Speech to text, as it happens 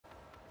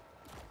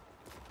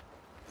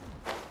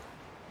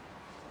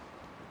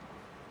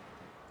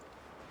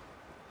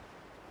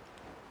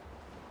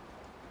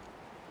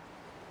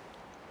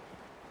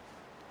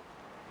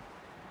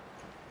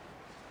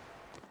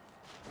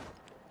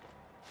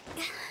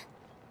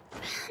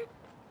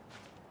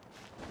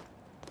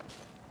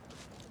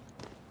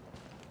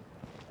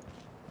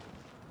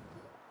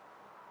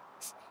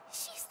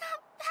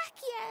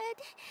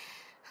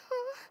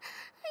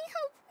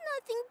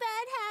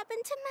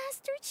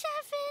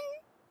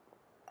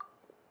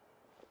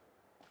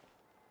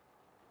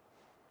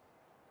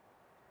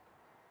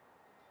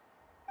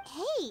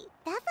Hey,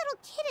 that little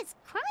kid is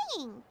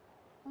crying.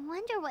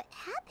 Wonder what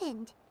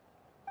happened.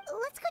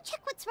 Let's go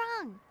check what's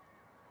wrong.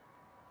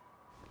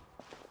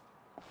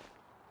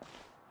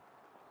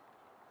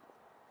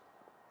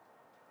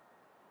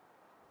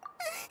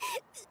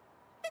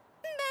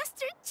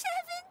 Master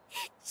Chevin,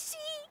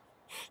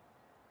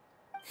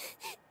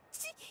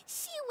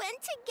 she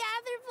went to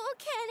gather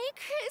volcanic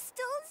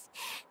crystals,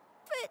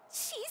 but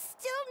she's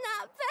still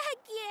not back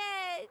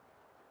yet.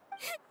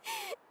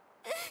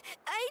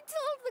 I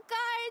told the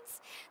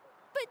guards,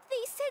 but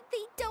they said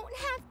they don't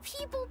have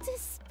people to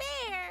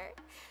spare.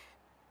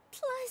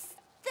 Plus,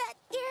 that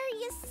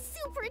area's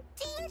super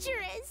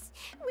dangerous,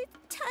 with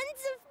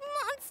tons of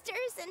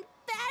monsters and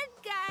bad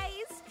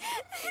guys.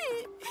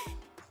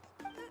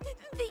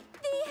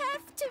 They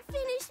have to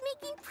finish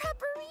making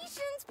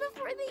preparations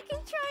before they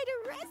can try to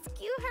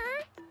rescue her.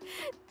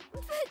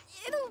 But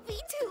it'll be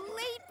too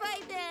late by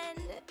then.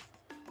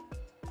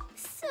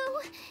 So,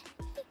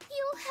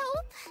 you'll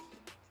help?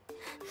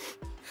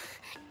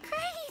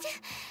 Great!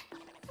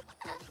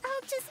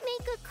 I'll just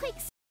make a quick...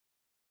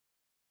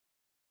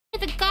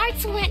 The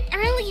guards went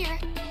earlier.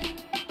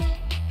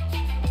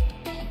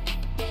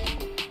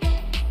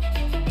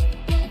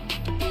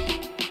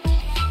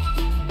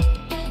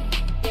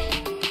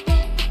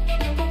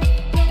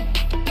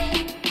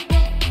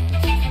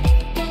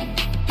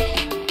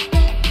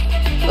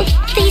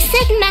 They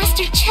said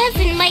Master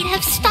Chevin might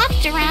have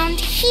stopped around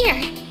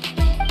here.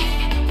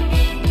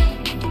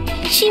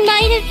 She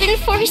might have been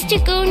forced to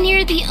go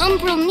near the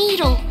Umbral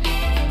Needle.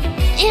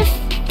 If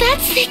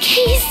that's the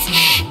case,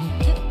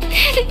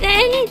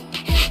 then...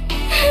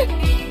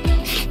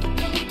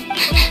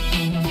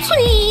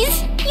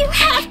 Please, you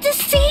have to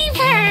save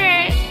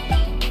her!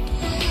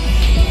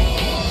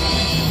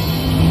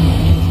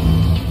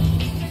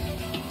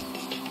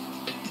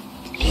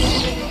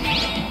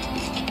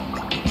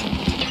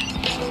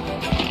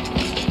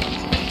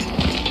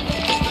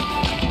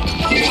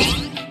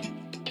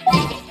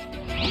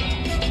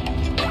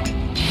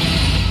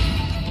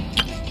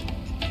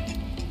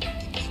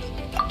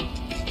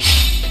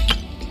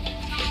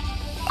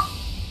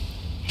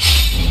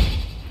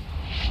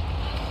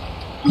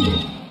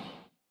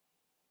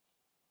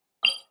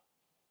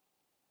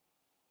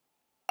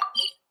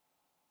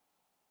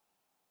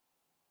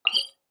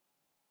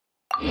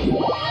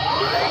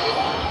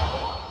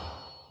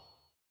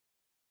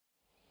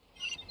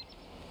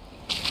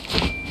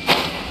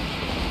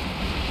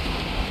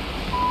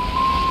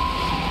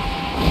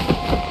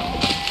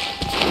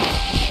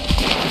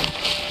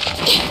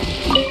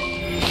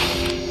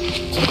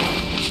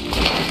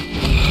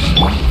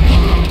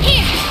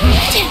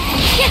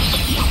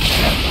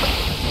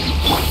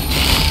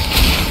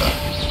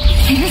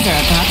 Things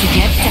are about to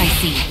get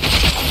dicey.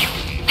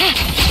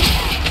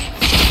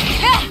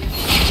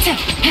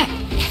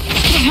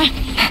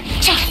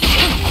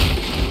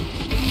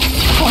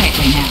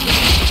 Quietly now.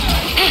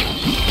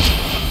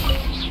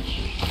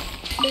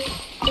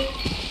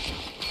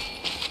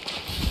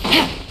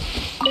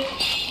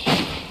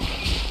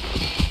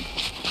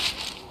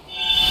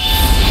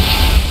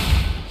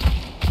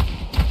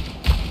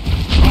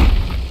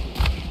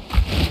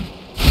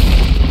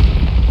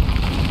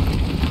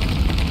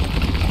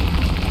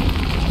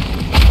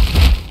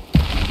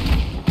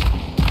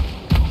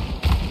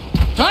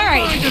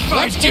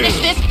 Let's finish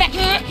this back.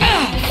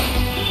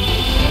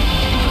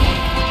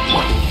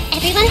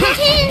 Everyone hold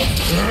hands.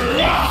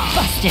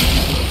 Busted.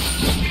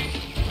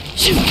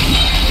 Shoot.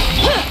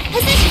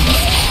 Position.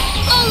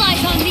 All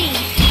eyes on me.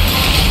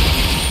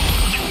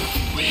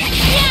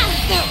 Yeah.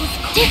 That was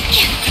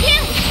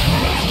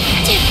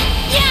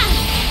Yeah.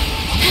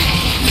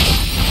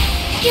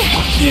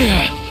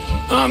 Yeah,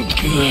 I'm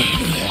good.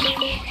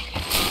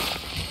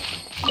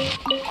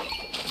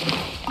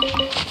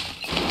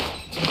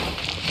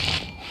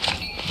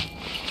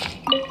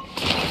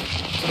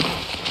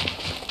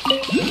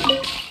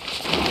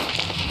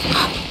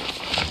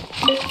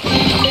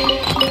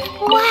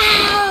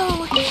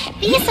 Wow!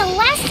 These will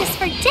last us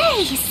for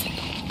days!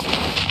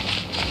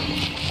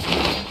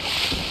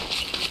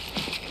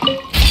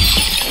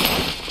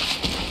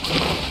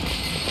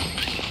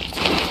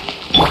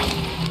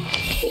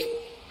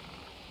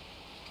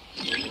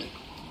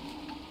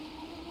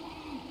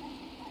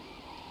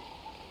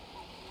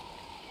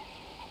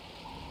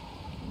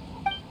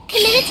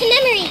 Committed to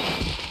memory!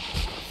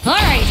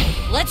 Alright,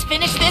 let's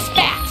finish this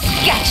fast.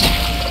 Gotcha!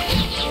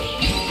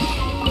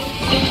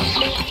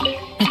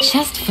 A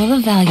chest full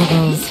of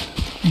valuables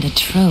and a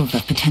trove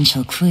of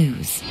potential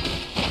clues.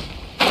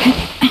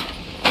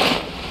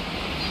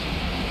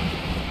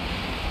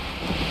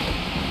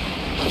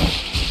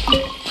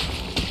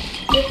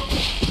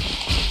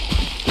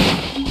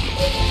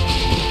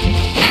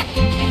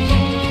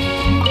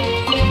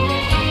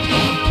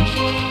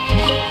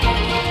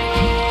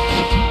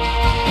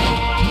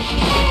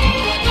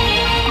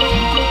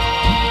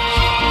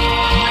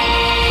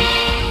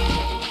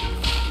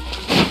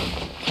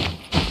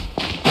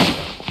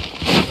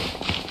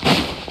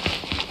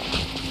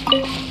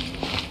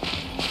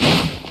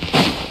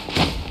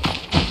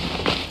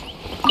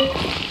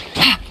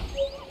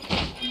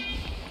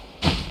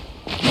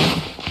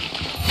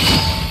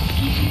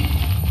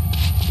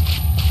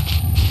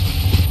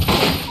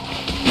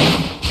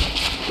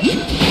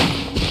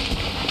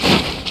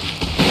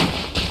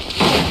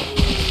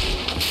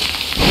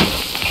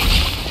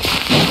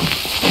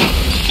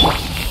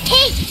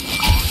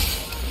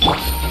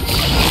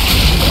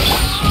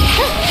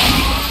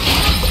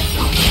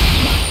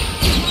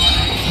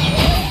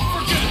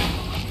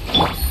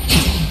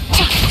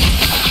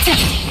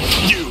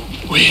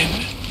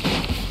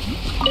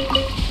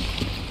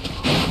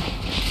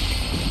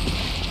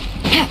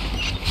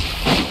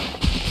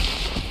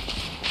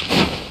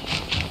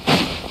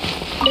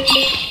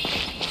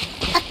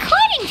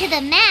 to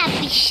the map,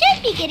 we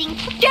should be getting...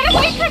 Get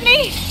away from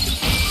me!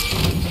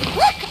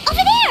 Look,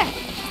 over there!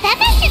 Is that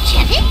Master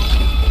Chevin?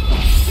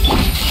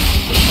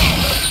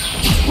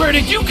 Where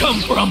did you come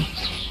from?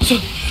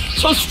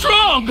 So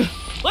strong!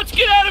 Let's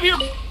get out of here!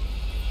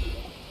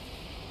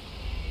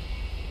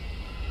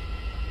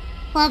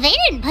 Well, they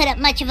didn't put up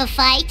much of a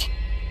fight.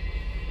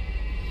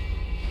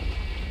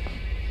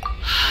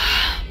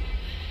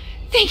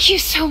 Thank you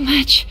so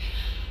much.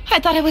 I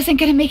thought I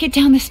wasn't gonna make it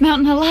down this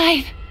mountain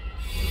alive.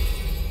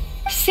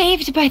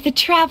 Saved by the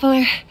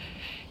Traveler.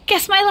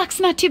 Guess my luck's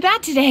not too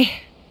bad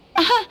today.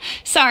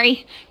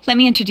 Sorry. Let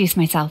me introduce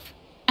myself.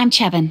 I'm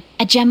Chevin,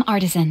 a gem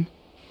artisan.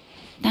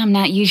 I'm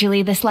not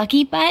usually this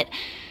lucky, but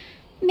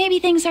maybe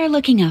things are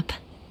looking up.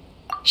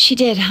 She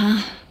did,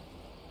 huh?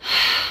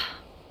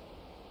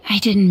 I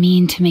didn't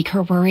mean to make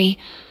her worry.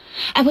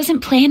 I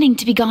wasn't planning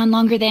to be gone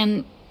longer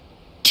than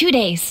 2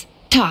 days,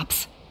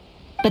 tops.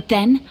 But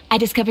then, I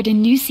discovered a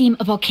new seam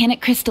of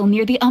volcanic crystal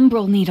near the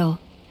Umbral Needle.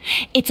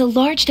 It's a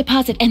large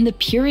deposit and the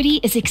purity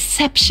is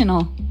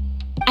exceptional.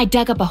 I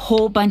dug up a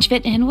whole bunch of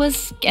it and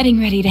was getting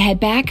ready to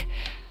head back.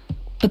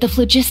 But the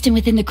phlogiston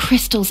within the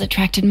crystals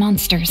attracted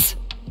monsters.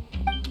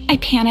 I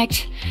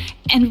panicked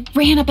and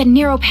ran up a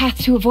narrow path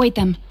to avoid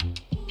them.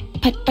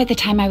 But by the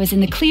time I was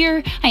in the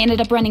clear, I ended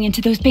up running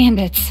into those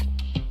bandits.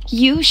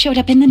 You showed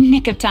up in the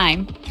nick of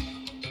time.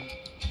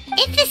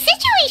 If the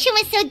situation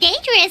was so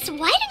dangerous,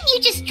 why didn't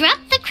you just drop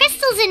the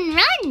crystals and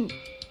run?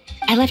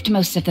 I left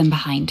most of them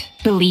behind,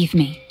 believe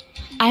me.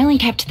 I only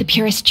kept the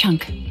purest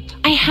chunk.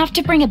 I have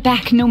to bring it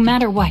back no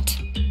matter what.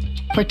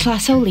 For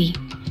Tlasoli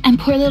and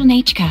poor little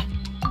Nechka.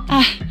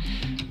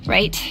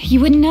 Right, you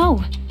wouldn't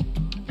know.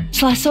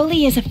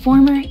 Tlasoli is a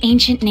former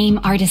ancient name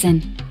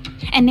artisan,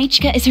 and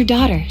Nechka is her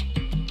daughter.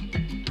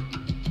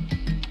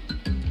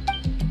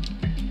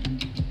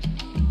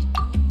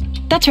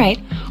 That's right.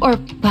 Or,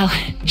 well,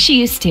 she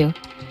used to.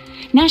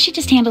 Now she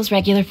just handles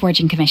regular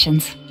forging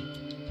commissions.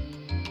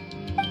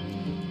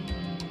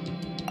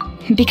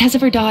 Because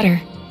of her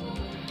daughter.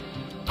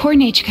 Poor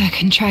Nechka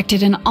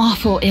contracted an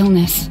awful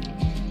illness,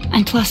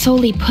 and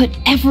Tlasoli put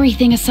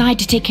everything aside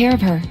to take care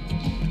of her.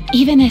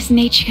 Even as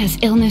Nechka's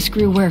illness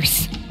grew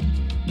worse,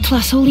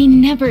 Tlasoli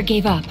never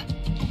gave up.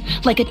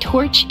 Like a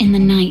torch in the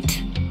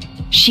night,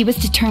 she was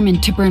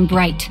determined to burn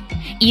bright,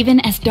 even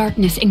as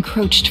darkness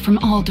encroached from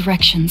all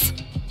directions.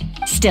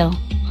 Still,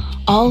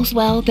 all's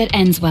well that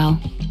ends well,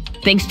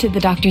 thanks to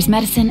the doctor's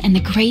medicine and the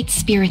Great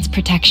Spirit's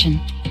protection.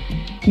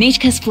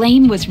 Nechka's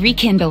flame was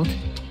rekindled.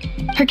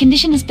 Her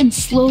condition has been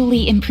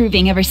slowly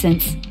improving ever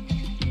since.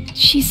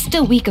 She's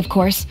still weak, of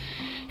course,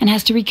 and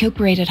has to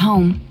recuperate at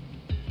home.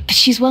 But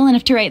she's well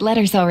enough to write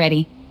letters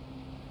already.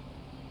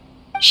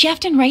 She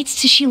often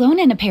writes to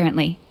Shilonen,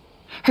 apparently.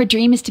 Her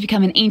dream is to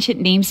become an ancient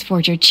names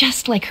forger,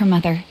 just like her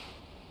mother.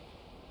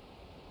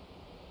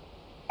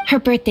 Her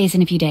birthday's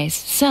in a few days,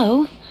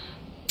 so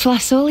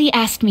Tlasoli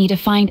asked me to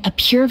find a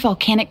pure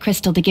volcanic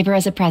crystal to give her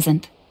as a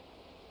present.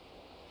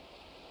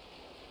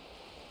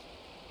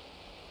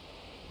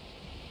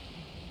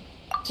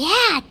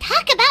 Yeah,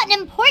 talk about an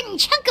important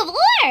chunk of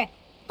ore!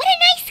 What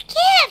a nice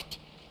gift!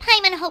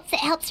 Paimon hopes it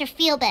helps her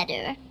feel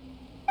better.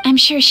 I'm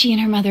sure she and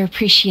her mother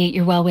appreciate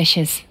your well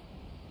wishes.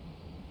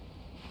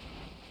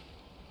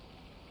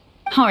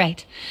 All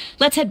right,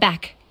 let's head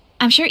back.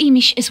 I'm sure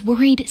Imish is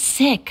worried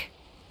sick.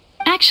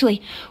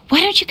 Actually,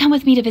 why don't you come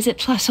with me to visit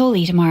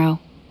Tlasoli tomorrow?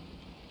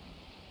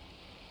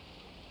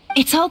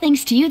 It's all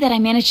thanks to you that I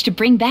managed to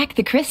bring back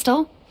the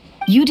crystal.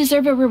 You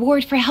deserve a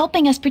reward for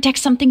helping us protect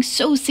something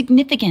so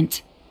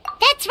significant.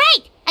 That's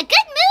right! A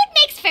good mood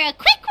makes for a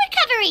quick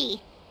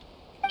recovery!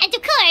 And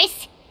of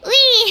course,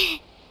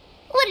 we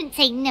wouldn't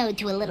say no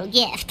to a little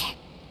gift.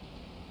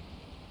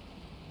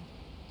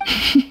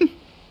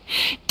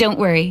 Don't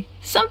worry,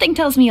 something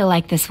tells me you'll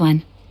like this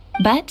one.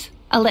 But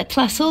I'll let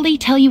Tlasoli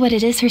tell you what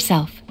it is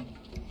herself.